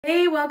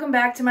Hey, welcome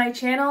back to my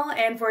channel,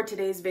 and for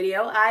today's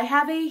video, I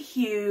have a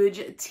huge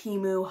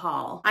Temu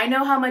haul. I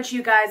know how much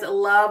you guys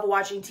love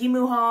watching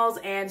Temu hauls,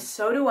 and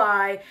so do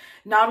I.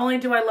 Not only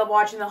do I love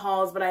watching the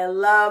hauls, but I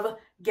love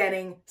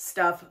getting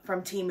stuff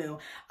from Temu.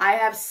 I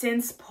have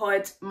since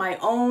put my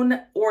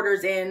own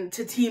orders in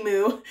to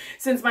Temu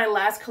since my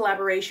last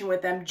collaboration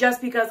with them,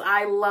 just because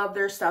I love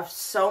their stuff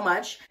so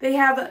much. They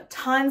have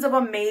tons of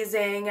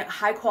amazing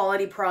high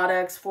quality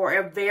products for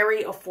a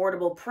very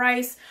affordable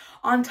price.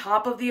 On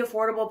top of the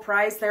affordable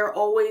price, they're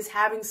always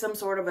having some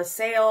sort of a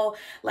sale,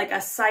 like a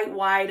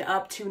site-wide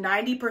up to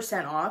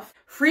 90% off,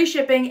 free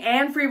shipping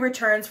and free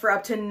returns for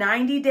up to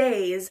 90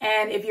 days.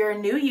 And if you're a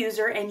new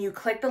user and you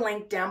click the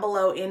link down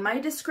below in my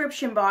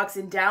description box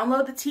and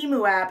download the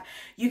Temu app,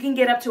 you can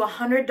get up to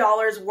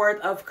 $100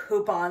 worth of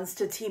coupons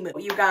to Temu.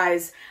 You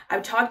guys,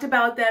 I've talked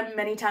about them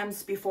many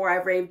times before.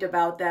 I've raved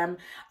about them.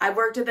 I've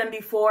worked with them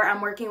before.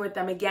 I'm working with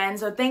them again.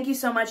 So thank you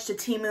so much to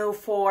Temu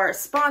for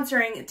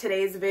sponsoring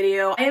today's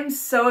video. I am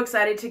so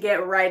excited to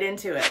get right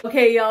into it.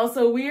 Okay, y'all,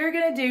 so we are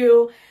gonna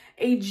do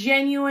a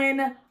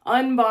genuine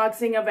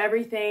unboxing of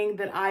everything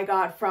that I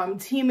got from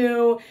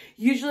Temu.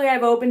 Usually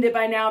I've opened it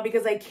by now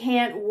because I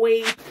can't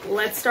wait.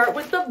 Let's start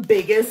with the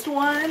biggest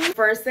one.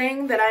 First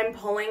thing that I'm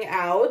pulling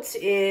out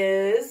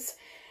is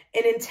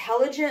an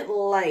intelligent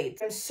light.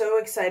 I'm so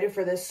excited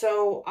for this.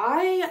 So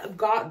I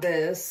got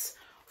this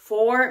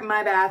for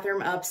my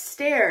bathroom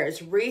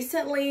upstairs.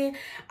 Recently,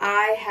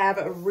 I have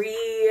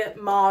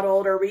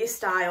remodeled or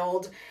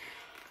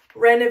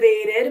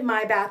renovated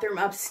my bathroom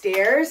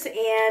upstairs,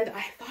 and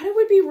I thought it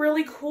would be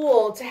really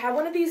cool to have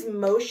one of these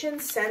motion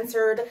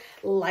censored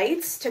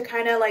lights to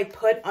kind of like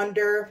put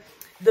under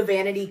the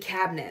vanity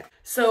cabinet.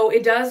 So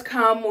it does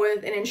come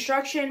with an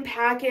instruction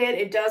packet.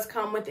 It does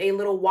come with a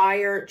little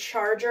wire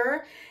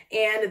charger,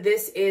 and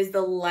this is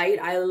the light.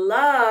 I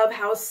love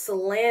how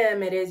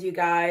slim it is, you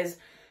guys.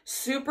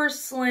 Super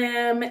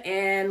slim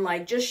and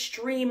like just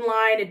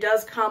streamlined. It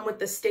does come with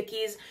the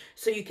stickies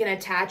so you can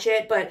attach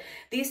it, but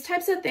these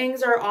types of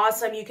things are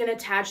awesome. You can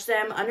attach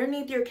them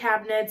underneath your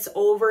cabinets,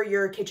 over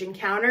your kitchen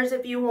counters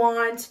if you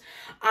want.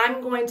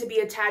 I'm going to be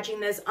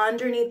attaching this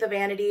underneath the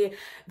vanity.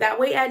 That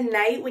way at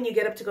night when you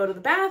get up to go to the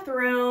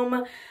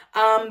bathroom,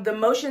 the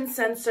motion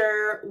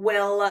sensor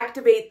will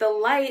activate the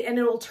light and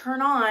it will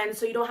turn on,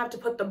 so you don't have to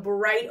put the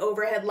bright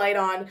overhead light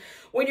on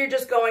when you're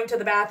just going to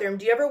the bathroom.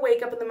 Do you ever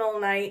wake up in the middle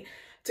of the night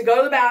to go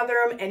to the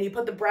bathroom and you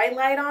put the bright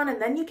light on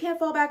and then you can't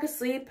fall back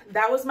asleep?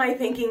 That was my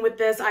thinking with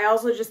this. I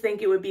also just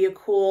think it would be a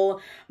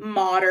cool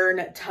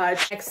modern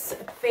touch. Next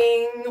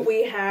thing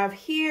we have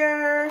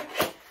here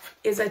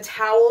is a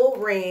towel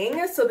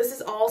ring. So this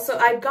is also,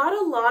 I've got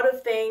a lot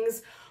of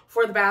things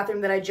for the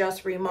bathroom that I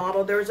just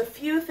remodeled. There was a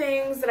few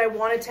things that I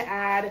wanted to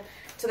add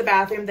to the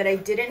bathroom that I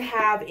didn't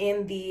have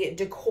in the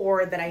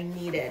decor that I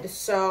needed.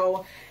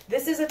 So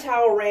this is a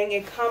towel ring.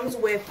 It comes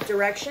with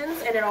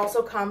directions and it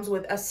also comes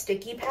with a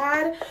sticky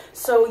pad,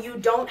 so you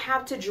don't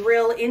have to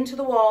drill into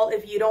the wall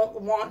if you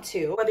don't want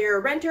to. Whether you're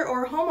a renter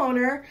or a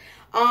homeowner,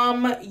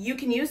 you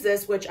can use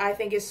this, which I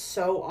think is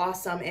so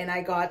awesome. And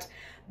I got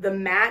the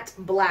matte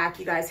black.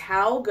 You guys,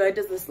 how good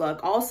does this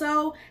look?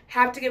 Also,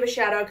 have to give a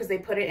shout out because they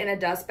put it in a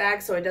dust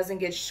bag so it doesn't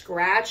get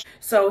scratched.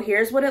 So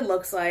here's what it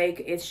looks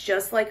like. It's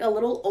just like a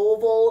little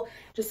oval,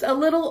 just a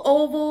little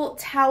oval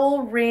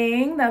towel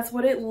ring. That's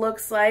what it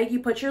looks like.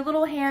 You put your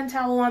little hand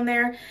towel on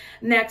there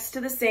next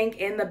to the sink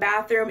in the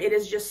bathroom. It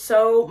is just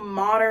so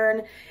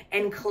modern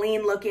and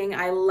clean looking.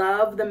 I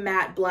love the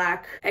matte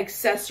black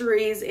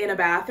accessories in a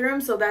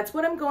bathroom. So that's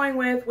what I'm going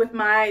with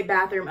my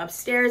bathroom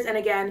upstairs. And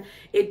again,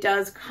 it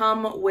does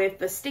come with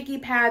the sticky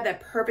pad that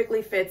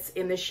perfectly fits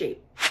in the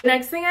shape. The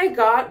next thing I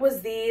got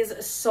was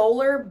these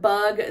solar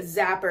bug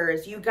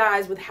zappers. You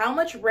guys, with how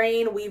much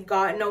rain we've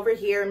gotten over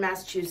here in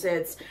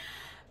Massachusetts,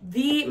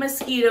 the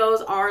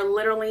mosquitoes are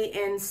literally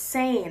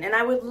insane. And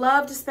I would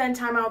love to spend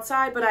time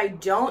outside, but I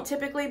don't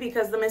typically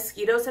because the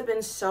mosquitoes have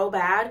been so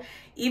bad,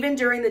 even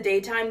during the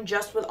daytime,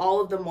 just with all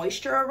of the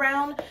moisture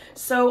around.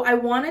 So I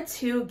wanted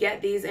to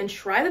get these and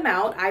try them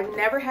out. I've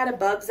never had a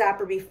bug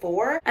zapper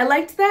before. I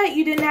liked that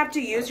you didn't have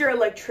to use your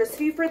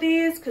electricity for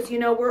these because, you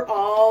know, we're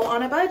all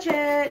on a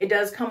budget. It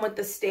does come with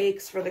the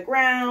stakes for the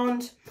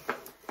ground.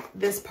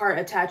 This part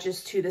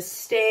attaches to the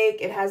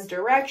stake. It has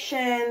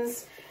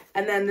directions.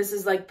 And then this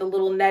is like the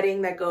little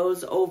netting that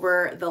goes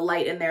over the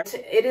light in there.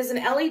 It is an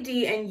LED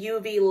and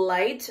UV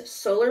light,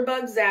 solar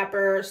bug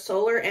zapper,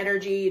 solar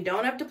energy. You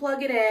don't have to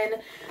plug it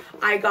in.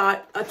 I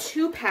got a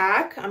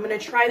 2-pack. I'm gonna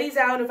try these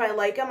out. If I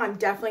like them, I'm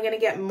definitely gonna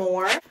get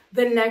more.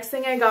 The next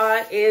thing I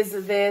got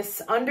is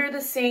this under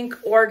the sink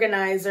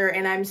organizer,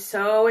 and I'm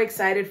so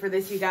excited for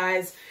this, you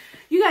guys.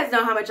 You guys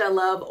know how much I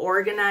love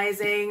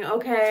organizing,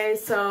 okay?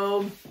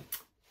 So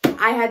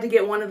I had to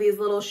get one of these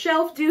little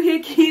shelf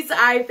doohickeys.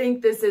 I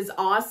think this is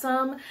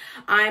awesome.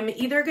 I'm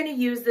either going to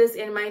use this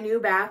in my new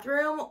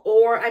bathroom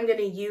or I'm going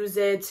to use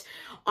it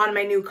on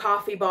my new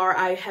coffee bar.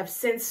 I have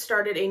since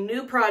started a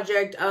new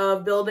project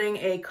of building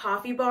a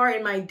coffee bar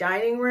in my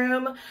dining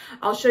room.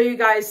 I'll show you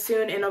guys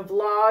soon in a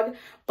vlog,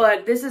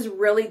 but this is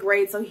really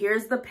great. So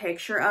here's the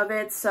picture of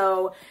it.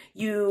 So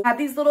you have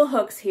these little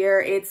hooks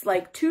here. It's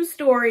like 2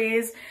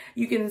 stories.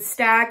 You can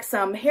stack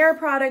some hair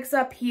products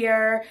up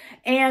here.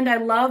 And I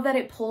love that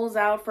it pulls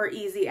out for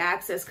easy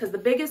access, because the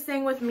biggest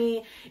thing with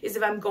me is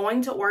if I'm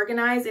going to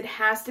organize, it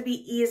has to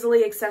be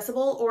easily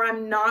accessible or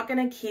I'm not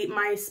going to keep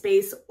my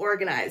space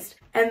organized.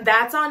 And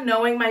that's on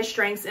knowing my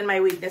strengths and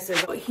my weaknesses.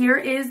 So here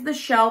is the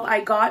shelf.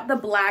 I got the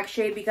black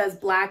shade because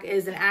black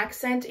is an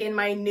accent in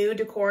my new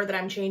decor that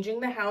I'm changing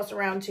the house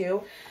around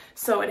to.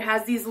 So it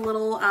has these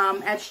little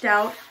etched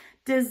out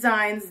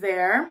designs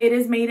there. It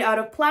is made out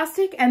of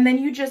plastic, and then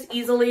you just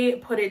easily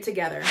put it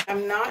together.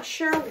 I'm not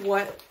sure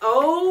what,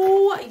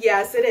 oh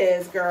yes it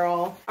is,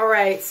 girl. All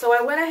right, so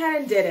I went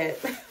ahead and did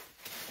it.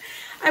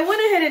 I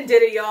went ahead and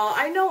did it, y'all.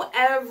 I know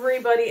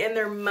everybody and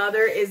their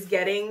mother is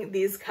getting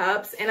these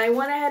cups, and I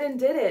went ahead and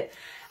did it.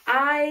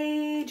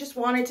 I just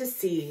wanted to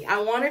see.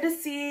 I wanted to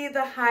see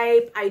the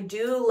hype. I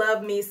do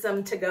love me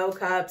some to-go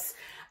cups.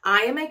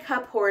 I am a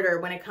cup hoarder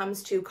when it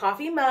comes to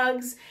coffee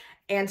mugs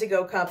and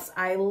to-go cups.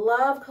 I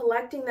love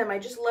collecting them. I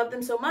just love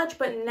them so much.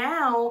 But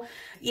now,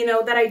 you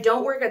know, that I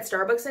don't work at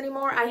Starbucks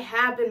anymore, I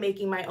have been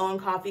making my own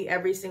coffee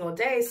every single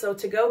day. So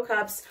to-go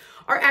cups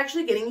are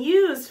actually getting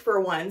used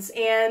for once.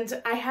 And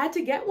I had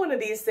to get one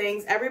of these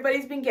things.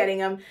 Everybody's been getting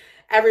them.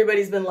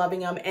 Everybody's been loving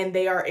them, and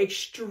they are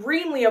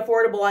extremely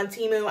affordable on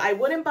Temu. I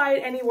wouldn't buy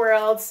it anywhere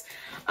else.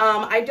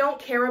 I don't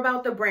care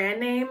about the brand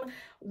name.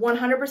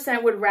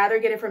 100% would rather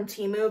get it from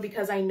Temu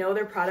because I know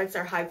their products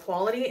are high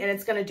quality and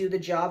it's going to do the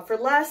job for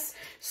less.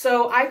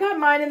 So I got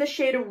mine in the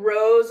shade of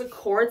Rose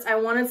Quartz. I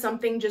wanted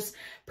something just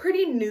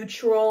pretty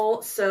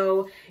neutral.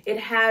 So it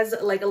has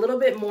like a little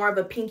bit more of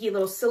a pinky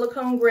little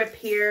silicone grip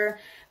here.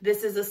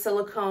 This is a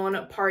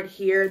silicone part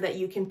here that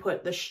you can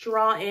put the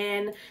straw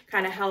in,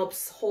 kind of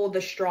helps hold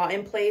the straw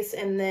in place.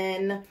 And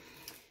then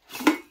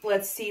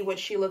let's see what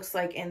she looks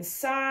like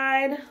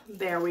inside.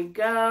 There we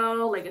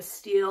go, like a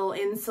steel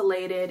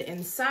insulated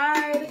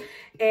inside.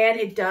 And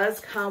it does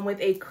come with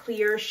a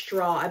clear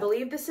straw. I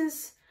believe this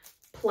is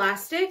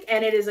plastic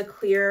and it is a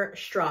clear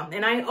straw.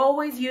 And I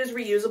always use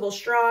reusable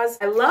straws.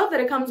 I love that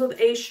it comes with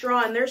a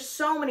straw, and there's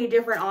so many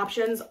different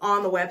options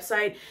on the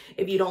website.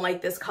 If you don't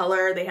like this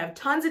color, they have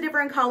tons of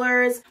different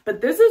colors,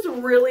 but this is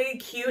really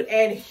cute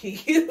and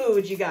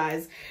huge, you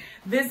guys.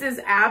 This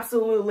is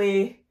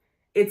absolutely,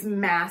 it's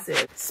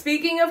massive.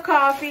 Speaking of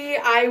coffee,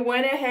 I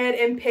went ahead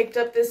and picked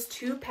up this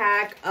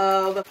 2-pack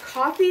of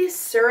coffee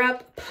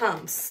syrup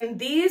pumps. And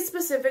these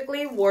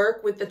specifically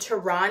work with the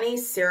Tirani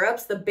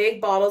syrups, the big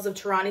bottles of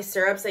Tirani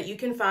syrups that you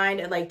can find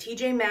at like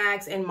TJ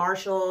Maxx and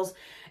Marshalls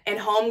and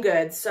Home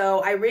Goods. So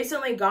I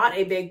recently got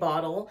a big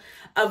bottle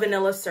of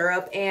vanilla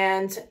syrup,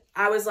 and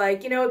I was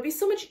like, you know, it'd be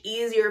so much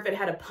easier if it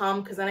had a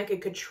pump, because then I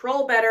could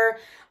control better,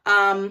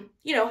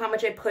 you know, how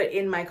much I put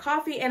in my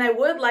coffee. And I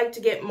would like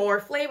to get more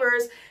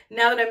flavors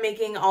now that I'm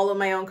making all of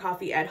my own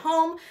coffee at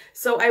home.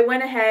 So I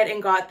went ahead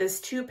and got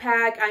this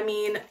 2-pack. I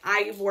mean,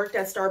 I've worked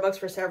at Starbucks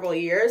for several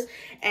years,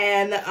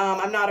 and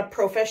I'm not a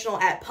professional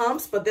at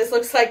pumps, but this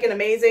looks like an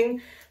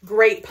amazing,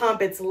 great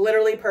pump. It's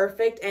literally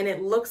perfect, and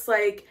it looks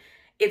like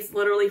it's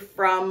literally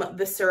from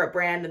the syrup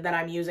brand that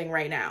I'm using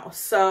right now.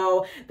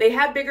 So they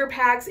have bigger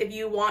packs if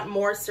you want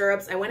more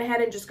syrups. I went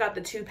ahead and just got the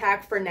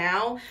 2-pack for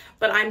now,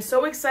 but I'm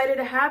so excited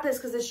to have this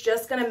because it's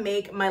just gonna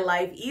make my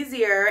life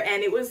easier,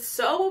 and it was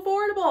so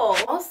affordable.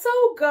 Also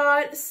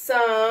got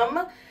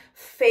some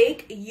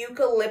fake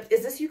eucalyptus,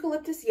 is this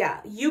eucalyptus? Yeah,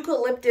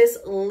 eucalyptus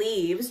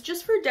leaves,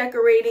 just for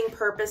decorating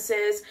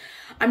purposes.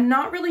 I'm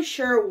not really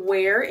sure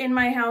where in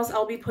my house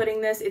I'll be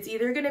putting this. It's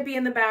either going to be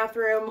in the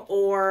bathroom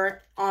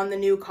or on the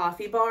new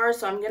coffee bar,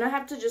 so I'm going to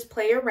have to just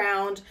play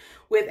around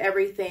with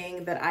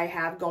everything that I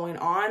have going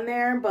on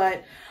there.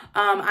 But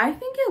I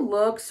think it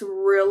looks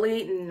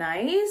really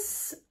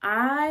nice.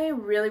 I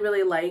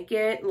really like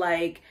it.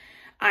 Like,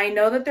 I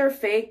know that they're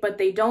fake, but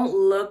they don't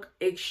look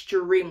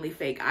extremely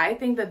fake. I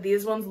think that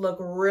these ones look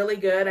really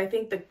good. I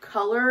think the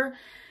color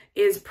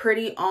is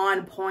pretty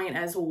on point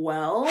as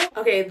well.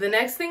 Okay, the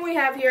next thing we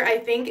have here, I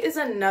think, is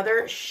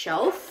another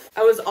shelf.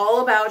 I was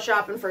all about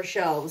shopping for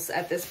shelves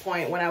at this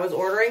point when I was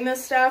ordering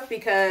this stuff,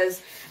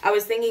 because I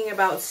was thinking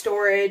about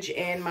storage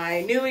in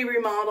my newly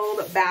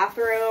remodeled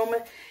bathroom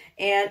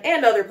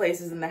and other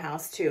places in the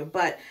house too.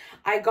 But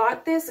I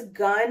got this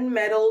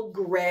gunmetal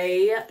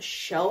gray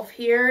shelf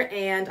here,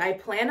 and I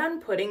plan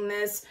on putting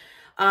this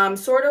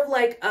sort of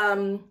like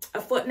 1.5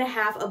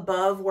 feet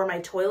above where my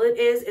toilet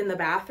is in the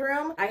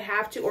bathroom. I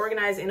have to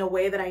organize in a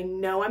way that I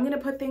know I'm gonna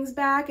put things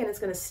back and it's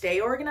gonna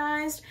stay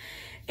organized.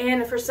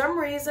 And for some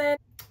reason,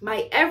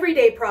 my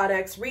everyday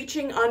products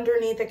reaching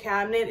underneath a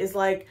cabinet is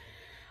like,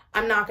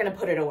 I'm not gonna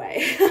put it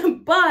away.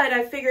 But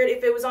I figured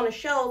if it was on a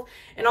shelf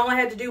and all I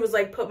had to do was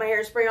like put my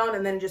hairspray on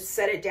and then just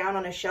set it down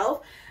on a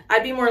shelf,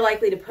 I'd be more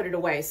likely to put it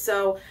away.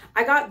 So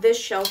I got this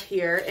shelf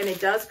here, and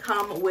it does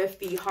come with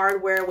the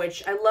hardware,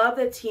 which I love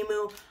that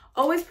Temu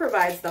always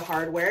provides the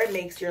hardware. It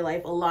makes your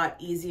life a lot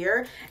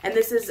easier. And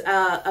this is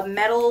a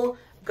metal,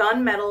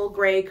 gunmetal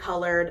gray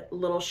colored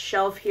little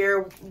shelf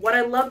here. What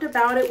I loved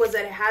about it was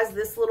that it has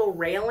this little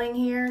railing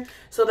here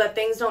so that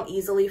things don't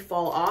easily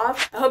fall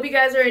off. I hope you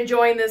guys are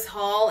enjoying this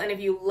haul, and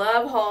if you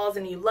love hauls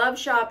and you love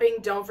shopping,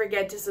 don't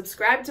forget to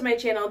subscribe to my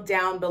channel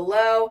down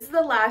below. This is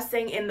the last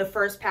thing in the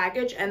first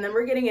package, and then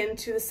we're getting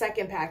into the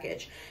second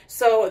package.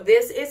 So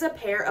this is a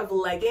pair of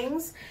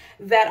leggings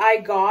that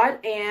I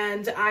got,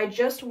 and I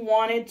just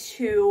wanted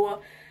to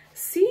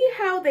see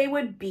how they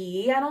would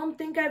be. I don't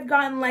think I've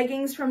gotten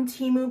leggings from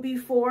Temu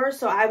before,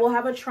 so I will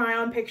have a try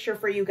on picture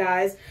for you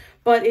guys,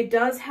 but it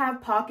does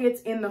have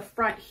pockets in the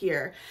front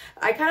here.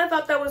 I kind of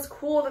thought that was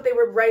cool that they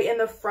were right in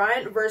the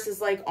front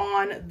versus like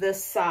on the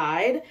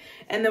side.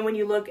 And then when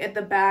you look at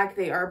the back,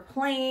 they are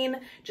plain,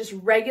 just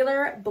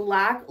regular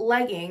black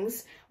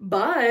leggings,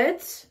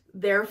 but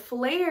they're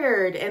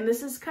flared. And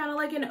this is kind of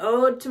like an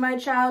ode to my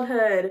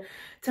childhood,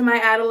 to my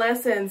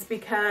adolescence,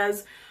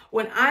 because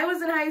when I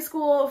was in high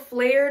school,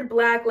 flared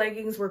black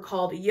leggings were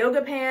called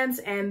yoga pants,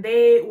 and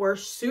they were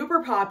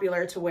super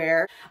popular to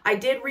wear. I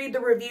did read the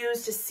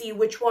reviews to see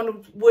which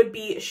one would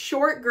be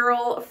short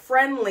girl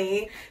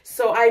friendly,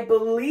 so I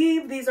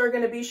believe these are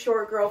going to be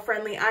short girl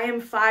friendly. I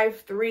am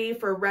 5'3"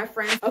 for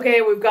reference.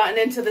 Okay, we've gotten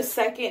into the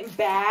second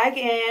bag,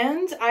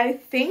 and I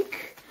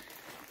think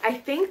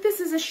this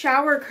is a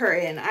shower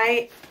curtain.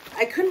 I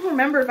couldn't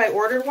remember if I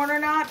ordered one or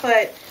not,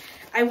 but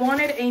I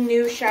wanted a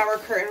new shower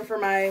curtain for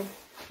my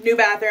new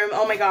bathroom.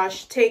 Oh my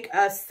gosh, take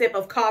a sip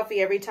of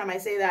coffee every time I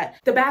say that.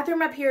 The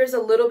bathroom up here is a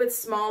little bit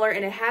smaller,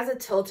 and it has a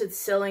tilted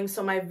ceiling,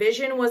 so my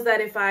vision was that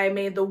if I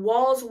made the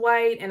walls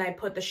white and I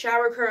put the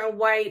shower curtain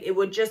white, it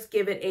would just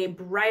give it a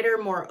brighter,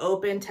 more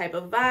open type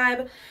of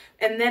vibe.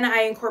 And then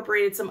I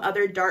incorporated some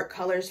other dark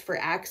colors for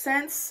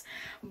accents.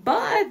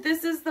 But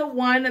this is the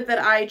one that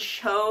I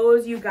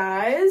chose, you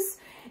guys,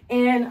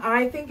 and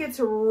I think it's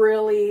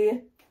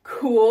really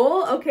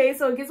cool. Okay,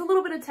 so it gives a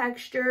little bit of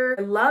texture.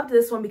 I love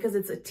this one because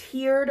it's a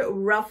tiered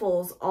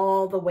ruffles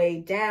all the way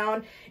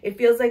down. It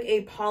feels like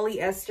a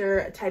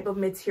polyester type of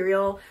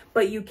material,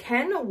 but you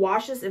can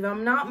wash this. If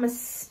I'm not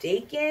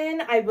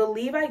mistaken, I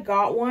believe I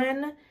got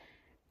one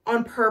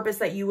on purpose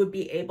that you would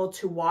be able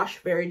to wash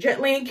very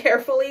gently and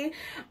carefully.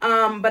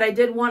 But I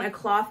did want a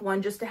cloth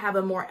one just to have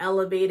a more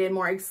elevated,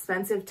 more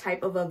expensive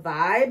type of a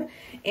vibe.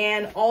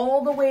 And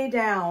all the way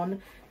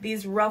down,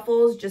 these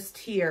ruffles just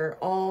tier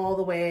all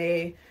the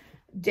way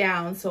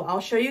down. So I'll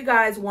show you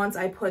guys once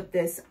I put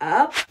this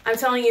up. I'm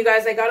telling you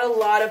guys, I got a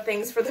lot of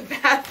things for the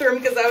bathroom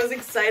because I was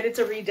excited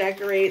to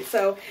redecorate.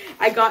 So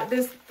I got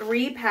this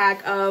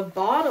 3-pack of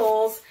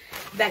bottles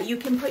that you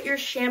can put your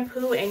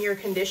shampoo and your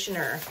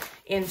conditioner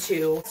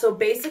into. So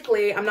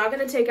basically, I'm not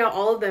going to take out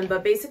all of them,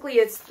 but basically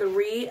it's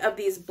 3 of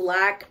these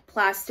black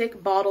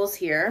plastic bottles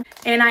here.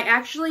 And I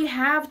actually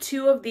have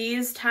 2 of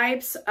these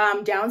types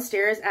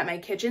downstairs at my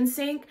kitchen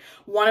sink.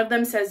 One of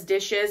them says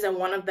dishes and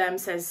one of them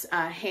says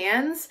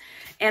hands.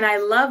 And I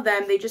love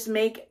them. They just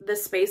make the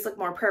space look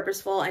more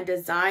purposeful and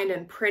designed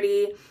and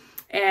pretty.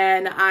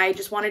 And I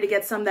just wanted to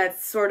get some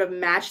that sort of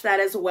match that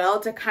as well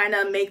to kind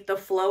of make the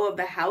flow of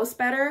the house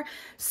better.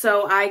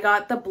 So I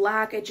got the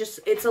black.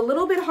 It's a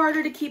little bit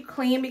harder to keep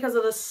clean because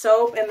of the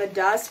soap and the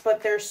dust,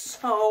 but they're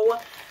so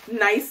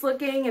nice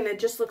looking and it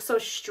just looks so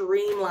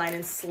streamlined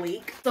and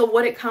sleek. So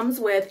what it comes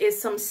with is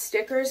some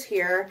stickers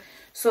here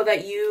so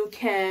that you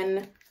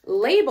can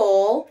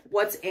label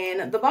what's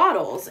in the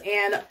bottles.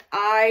 And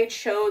I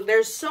chose,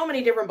 there's so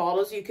many different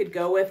bottles you could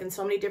go with and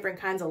so many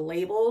different kinds of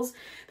labels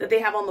that they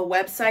have on the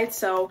website.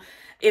 So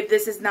if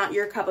this is not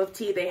your cup of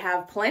tea, they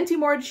have plenty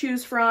more to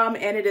choose from,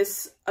 and it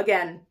is,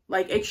 again,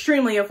 like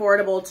extremely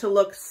affordable to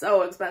look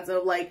so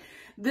expensive. Like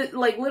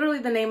literally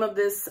the name of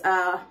this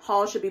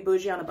haul should be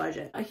Bougie on a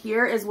Budget.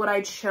 Here is what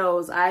I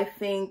chose. I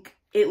think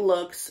it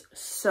looks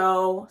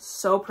so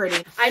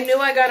pretty. I knew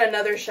I got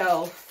another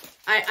shelf.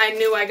 I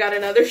knew I got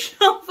another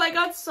shelf. I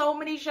got so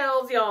many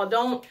shelves, y'all.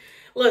 Don't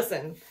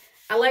listen.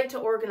 I like to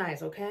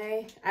organize,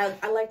 okay?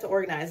 I like to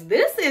organize.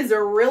 This is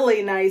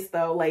really nice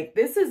though. Like,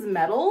 this is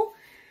metal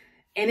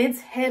and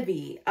it's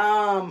heavy.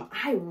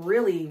 I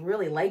really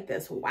like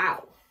this.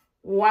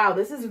 Wow,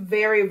 this is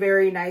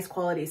very nice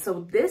quality.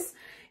 So this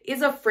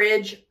is a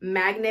fridge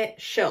magnet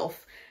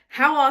shelf.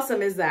 How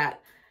awesome is that?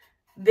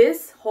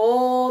 This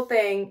whole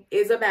thing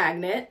is a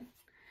magnet.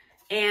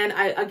 And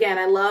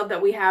I love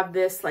that we have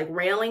this like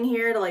railing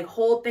here to like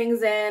hold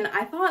things in.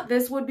 I thought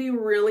this would be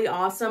really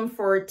awesome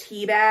for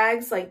tea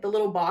bags, like the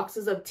little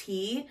boxes of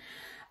tea.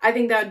 I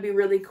think that would be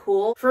really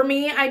cool. For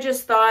me, I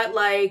just thought,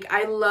 like,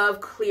 I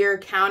love clear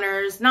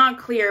counters. Not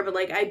clear, but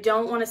like I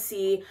don't want to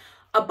see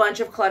a bunch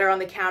of clutter on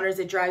the counters.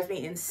 It drives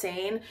me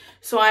insane.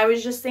 So I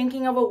was just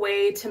thinking of a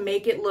way to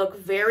make it look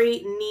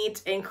very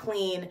neat and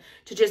clean,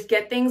 to just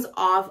get things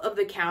off of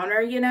the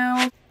counter, you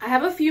know? I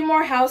have a few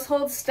more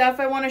household stuff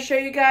I want to show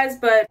you guys,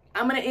 but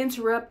I'm going to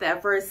interrupt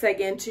that for a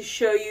second to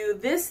show you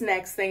this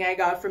next thing I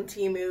got from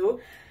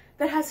Temu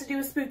that has to do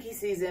with spooky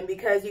season,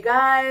 because you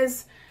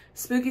guys,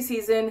 spooky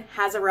season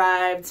has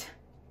arrived.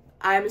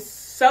 I'm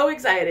so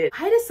excited.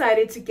 I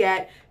decided to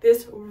get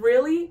this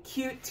really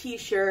cute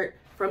t-shirt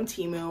from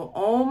Temu.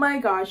 Oh my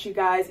gosh, you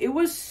guys, it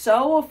was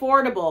so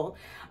affordable.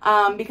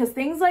 Because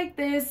things like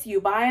this, you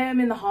buy them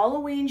in the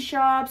Halloween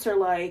shops or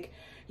like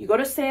you go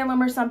to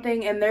Salem or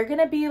something and they're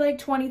gonna be like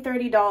 $20,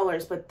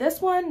 $30. But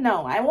this one,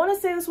 no, I wanna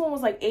say this one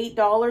was like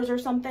 $8 or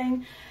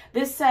something.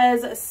 This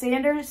says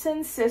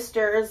Sanderson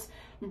Sisters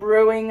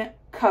Brewing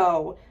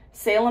Co.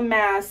 Salem,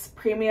 Mass.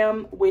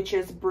 Premium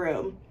Witches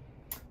Brew.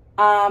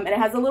 And it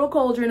has a little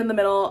cauldron in the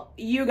middle.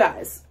 You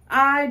guys,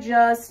 I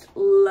just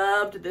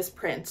loved this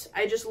print.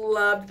 I just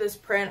loved this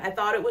print. I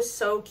thought it was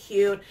so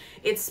cute.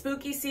 It's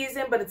spooky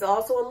season, but it's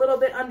also a little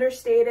bit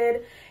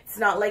understated. It's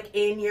not like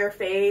in your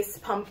face,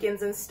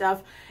 pumpkins and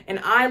stuff. And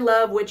I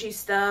love witchy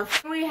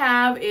stuff. What we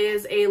have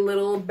is a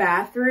little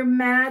bathroom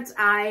mat.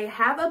 I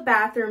have a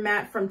bathroom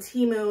mat from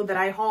Temu that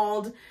I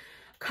hauled a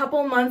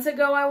couple months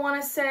ago, I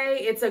want to say.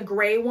 It's a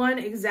gray one,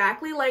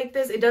 exactly like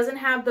this. It doesn't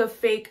have the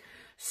fake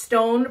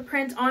stone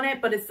print on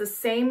it, but it's the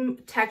same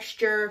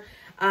texture,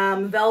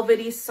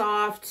 velvety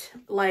soft,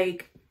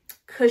 like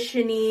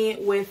cushiony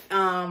with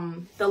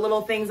the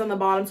little things on the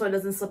bottom so it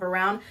doesn't slip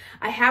around.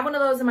 I have one of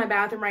those in my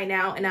bathroom right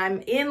now and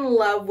I'm in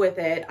love with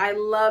it. I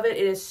love it.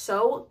 It is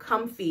so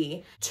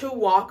comfy to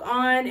walk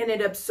on and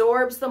it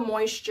absorbs the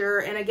moisture,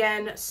 and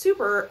again,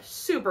 super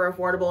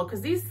affordable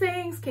because these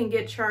things can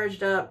get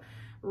charged up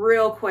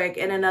real quick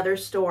in another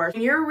store.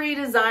 When you're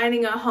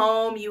redesigning a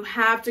home, you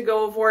have to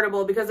go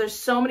affordable because there's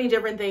so many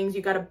different things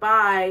you got to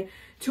buy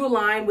to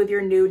align with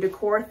your new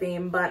decor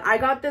theme. But I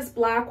got this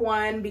black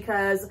one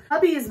because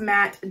hubby's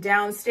mat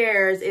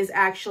downstairs is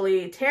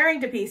actually tearing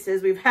to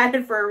pieces. We've had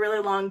it for a really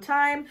long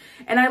time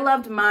and I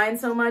loved mine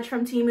so much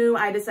from Temu,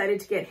 I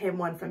decided to get him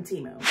one from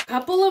Temu. A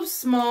couple of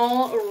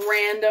small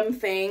random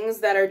things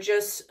that are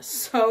just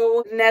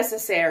so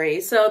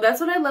necessary. So that's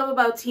what I love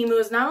about Temu,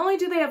 is not only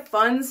do they have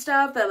fun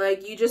stuff that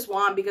like you just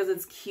want because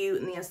it's cute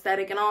and the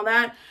aesthetic and all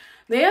that,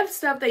 they have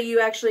stuff that you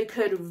actually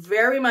could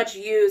very much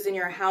use in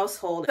your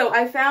household. So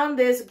I found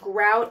this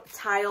grout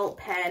tile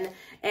pen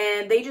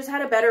and they just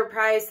had a better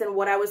price than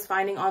what I was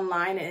finding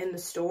online and in the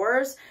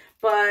stores.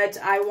 But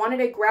I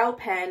wanted a grout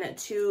pen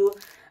to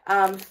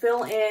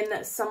fill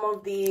in some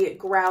of the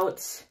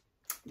grout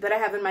that I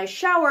have in my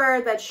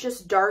shower that's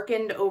just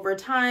darkened over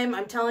time.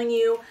 I'm telling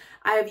you,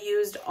 I have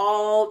used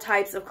all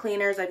types of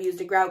cleaners. I've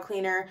used a grout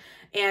cleaner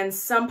and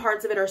some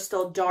parts of it are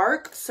still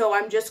dark. So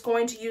I'm just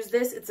going to use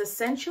this. It's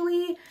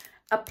essentially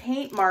a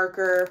paint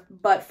marker,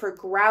 but for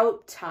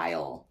grout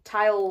tile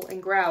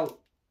and grout.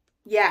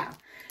 Yeah,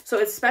 so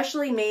it's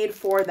specially made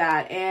for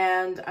that.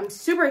 And I'm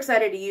super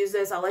excited to use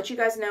this. I'll let you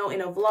guys know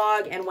in a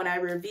vlog and when I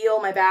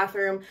reveal my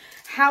bathroom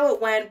how it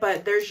went,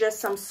 but there's just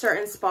some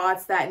certain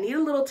spots that need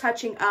a little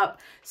touching up.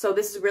 So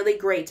this is really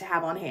great to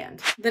have on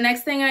hand. The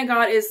next thing I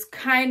got is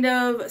kind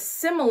of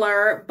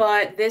similar,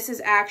 but this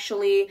is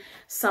actually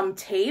some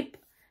tape.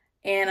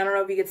 And I don't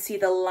know if you can see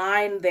the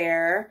line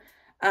there.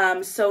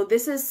 So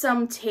this is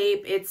some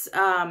tape. It's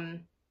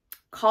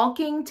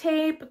caulking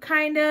tape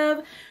kind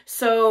of.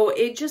 So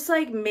it just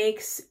like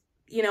makes,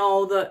 you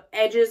know, the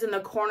edges and the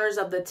corners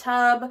of the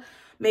tub,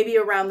 maybe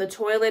around the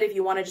toilet, if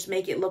you want to just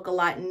make it look a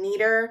lot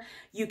neater,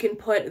 you can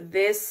put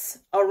this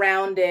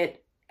around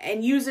it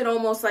and use it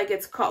almost like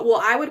it's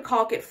well, I would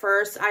caulk it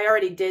first. I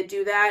already did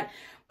do that.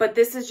 But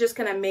this is just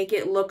going to make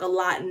it look a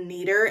lot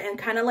neater and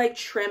kind of like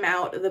trim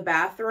out the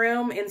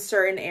bathroom in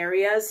certain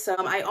areas. So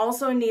I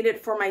also need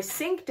it for my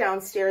sink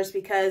downstairs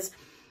because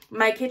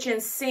my kitchen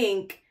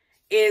sink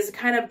is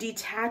kind of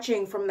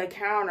detaching from the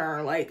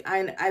counter. Like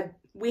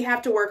we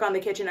have to work on the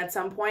kitchen at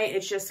some point.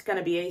 It's just going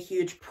to be a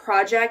huge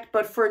project.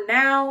 But for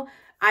now,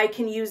 I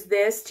can use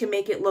this to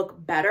make it look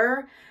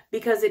better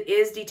because it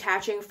is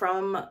detaching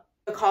from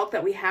the caulk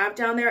that we have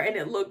down there and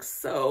it looks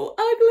so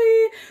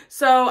ugly.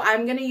 So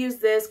I'm gonna use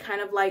this kind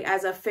of like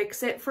as a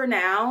fix-it for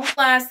now.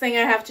 Last thing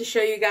I have to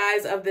show you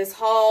guys of this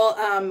haul.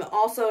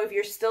 Also, if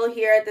you're still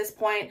here at this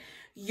point,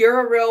 you're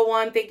a real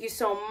one. Thank you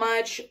so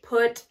much.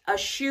 Put a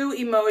shoe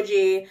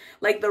emoji,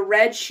 like the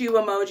red shoe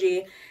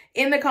emoji,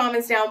 in the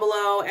comments down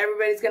below.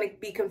 Everybody's going to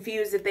be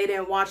confused if they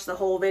didn't watch the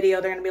whole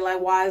video. They're going to be like,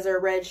 why is there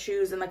red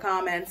shoes in the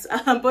comments?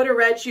 Put a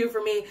red shoe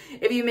for me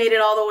if you made it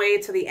all the way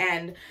to the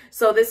end.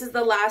 So this is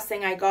the last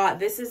thing I got.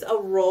 This is a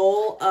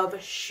roll of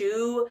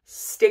shoe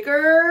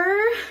sticker,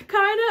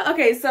 kind of.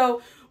 Okay,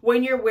 so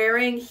when you're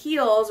wearing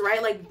heels,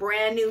 right, like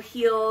brand new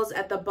heels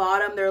at the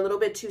bottom, they're a little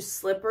bit too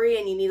slippery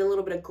and you need a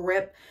little bit of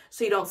grip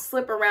so you don't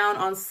slip around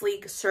on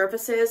sleek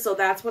surfaces. So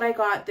that's what I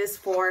got this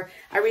for.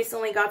 I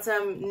recently got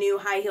some new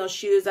high heel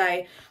shoes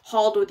I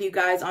hauled with you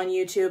guys on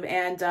YouTube,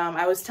 and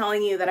I was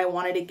telling you that I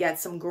wanted to get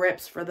some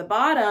grips for the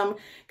bottom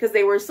because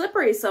they were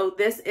slippery. So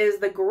this is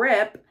the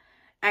grip.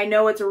 I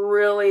know it's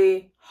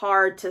really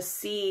hard to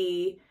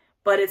see,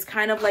 but it's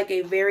kind of like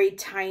a very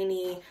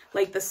tiny,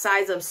 like the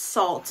size of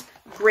salt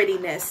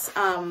grittiness,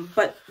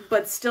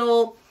 but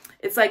still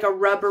it's like a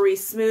rubbery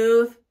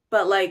smooth,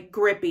 but like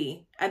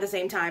grippy at the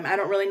same time. I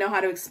don't really know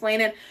how to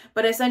explain it,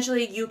 but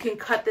essentially you can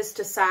cut this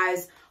to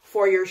size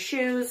for your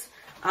shoes.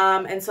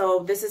 And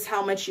so this is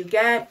how much you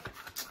get.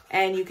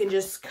 and you can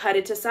just cut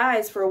it to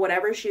size for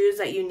whatever shoes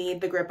that you need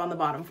the grip on the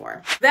bottom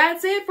for.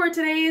 That's it for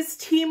today's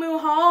Temu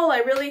haul. I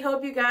really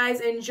hope you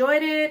guys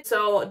enjoyed it.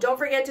 So don't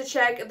forget to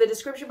check the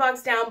description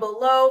box down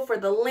below for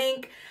the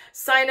link.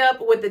 Sign up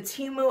with the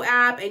Temu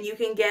app and you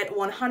can get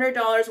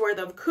 $100 worth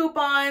of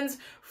coupons,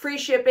 free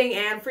shipping,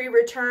 and free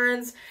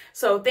returns.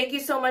 So thank you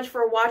so much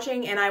for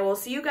watching, and I will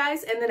see you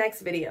guys in the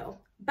next video.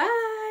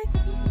 Bye!